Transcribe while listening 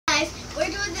guys, we're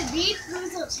doing the Beef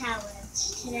Boozled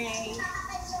challenge today.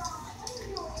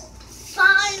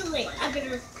 Finally, I'm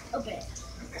gonna open it.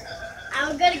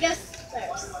 I'm gonna go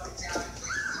first.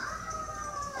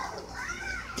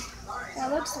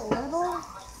 That looks a little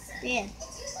thin.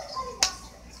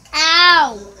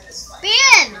 Ow!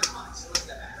 Ben!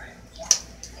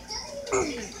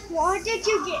 What did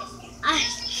you get? I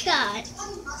got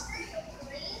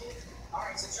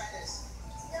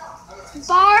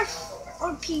barf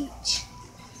or peach.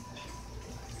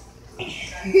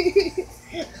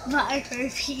 Barf or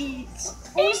peach.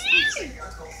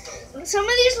 Some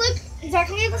of these look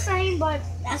exactly the same, but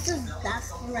that's the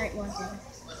right one.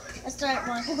 That's the right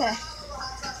one. Okay.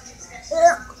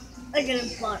 I get a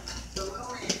barf.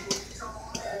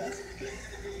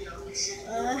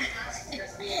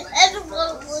 That's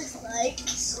what it looks like.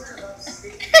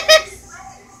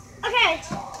 Okay.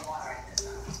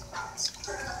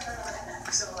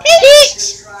 Peach!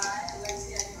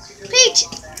 Peach!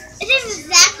 It is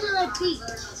exactly like peach.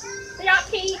 We got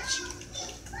peach.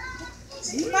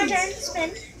 My turn to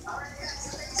spin.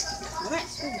 I'm not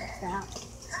spinning like that.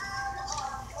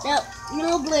 Nope,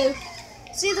 no blue.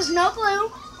 See, there's no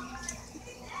blue.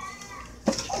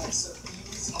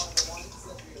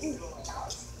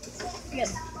 Good.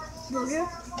 Booger,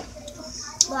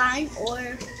 lime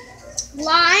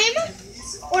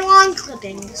or lawn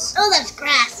clippings. Oh, that's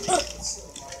grass.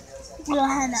 We don't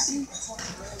have that.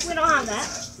 We don't have that.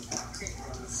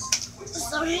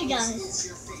 Sorry, guys.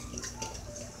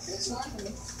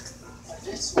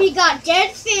 We got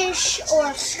dead fish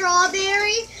or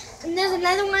strawberry, and there's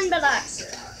another one, but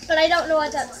I don't know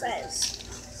what that says.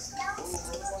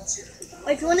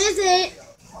 Which one is it?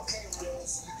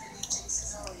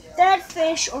 Dead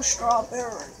fish or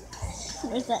strawberry?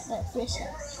 Where's that dead fish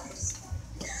at?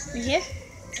 Right here?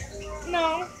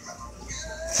 No.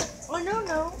 Oh,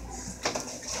 no.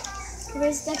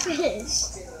 Where's the fish?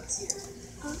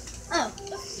 Oh.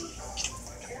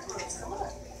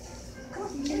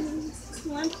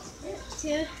 1,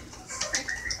 2.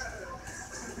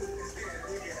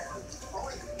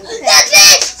 That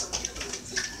fish!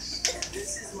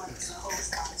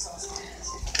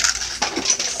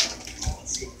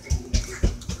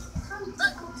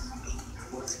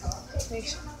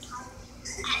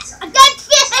 A dead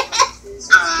fish!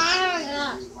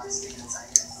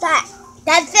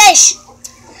 That fish!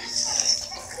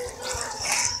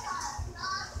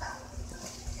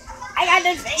 I got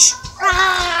dead fish.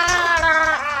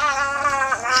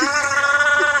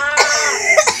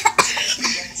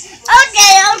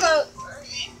 Okay, I'll go.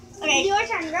 Okay, your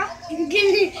turn, girl. Get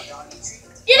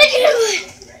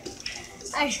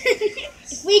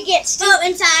If we get still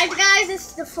inside, guys, this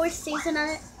is the 4th season of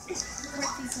it.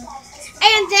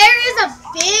 And there is a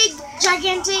big,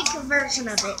 gigantic version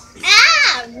of it.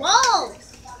 Ah, whoa!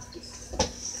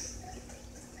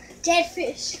 Dead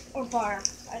fish or barf.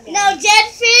 Okay. No,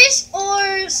 dead fish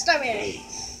or strawberry.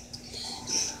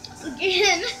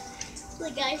 Again,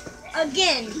 look, guys.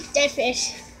 Again, dead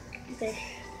fish. There.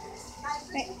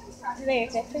 Right there,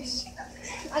 dead fish.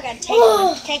 I gotta take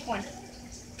one. Take one.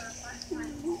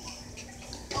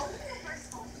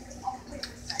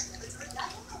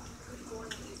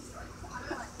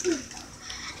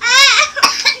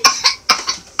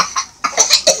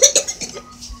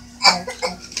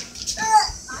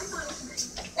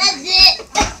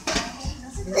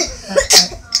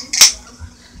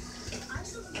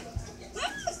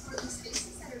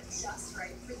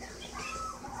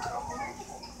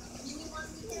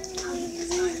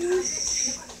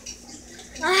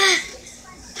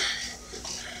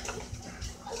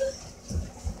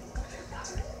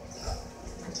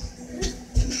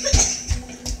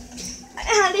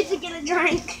 How did you get a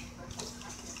drink?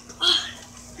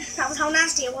 That was how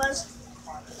nasty it was.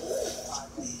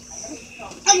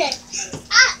 Okay,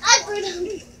 I threw it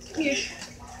here.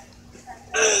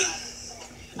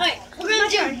 Alright, we're gonna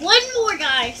do one more,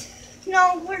 guys.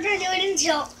 No, we're gonna do it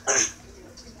until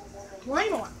one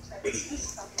more.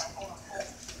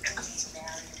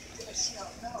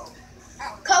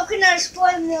 Coconut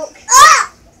spoiled milk.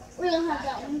 Ah! We don't have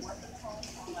that one.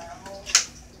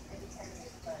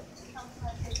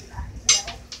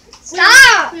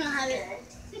 Stop! We don't have it.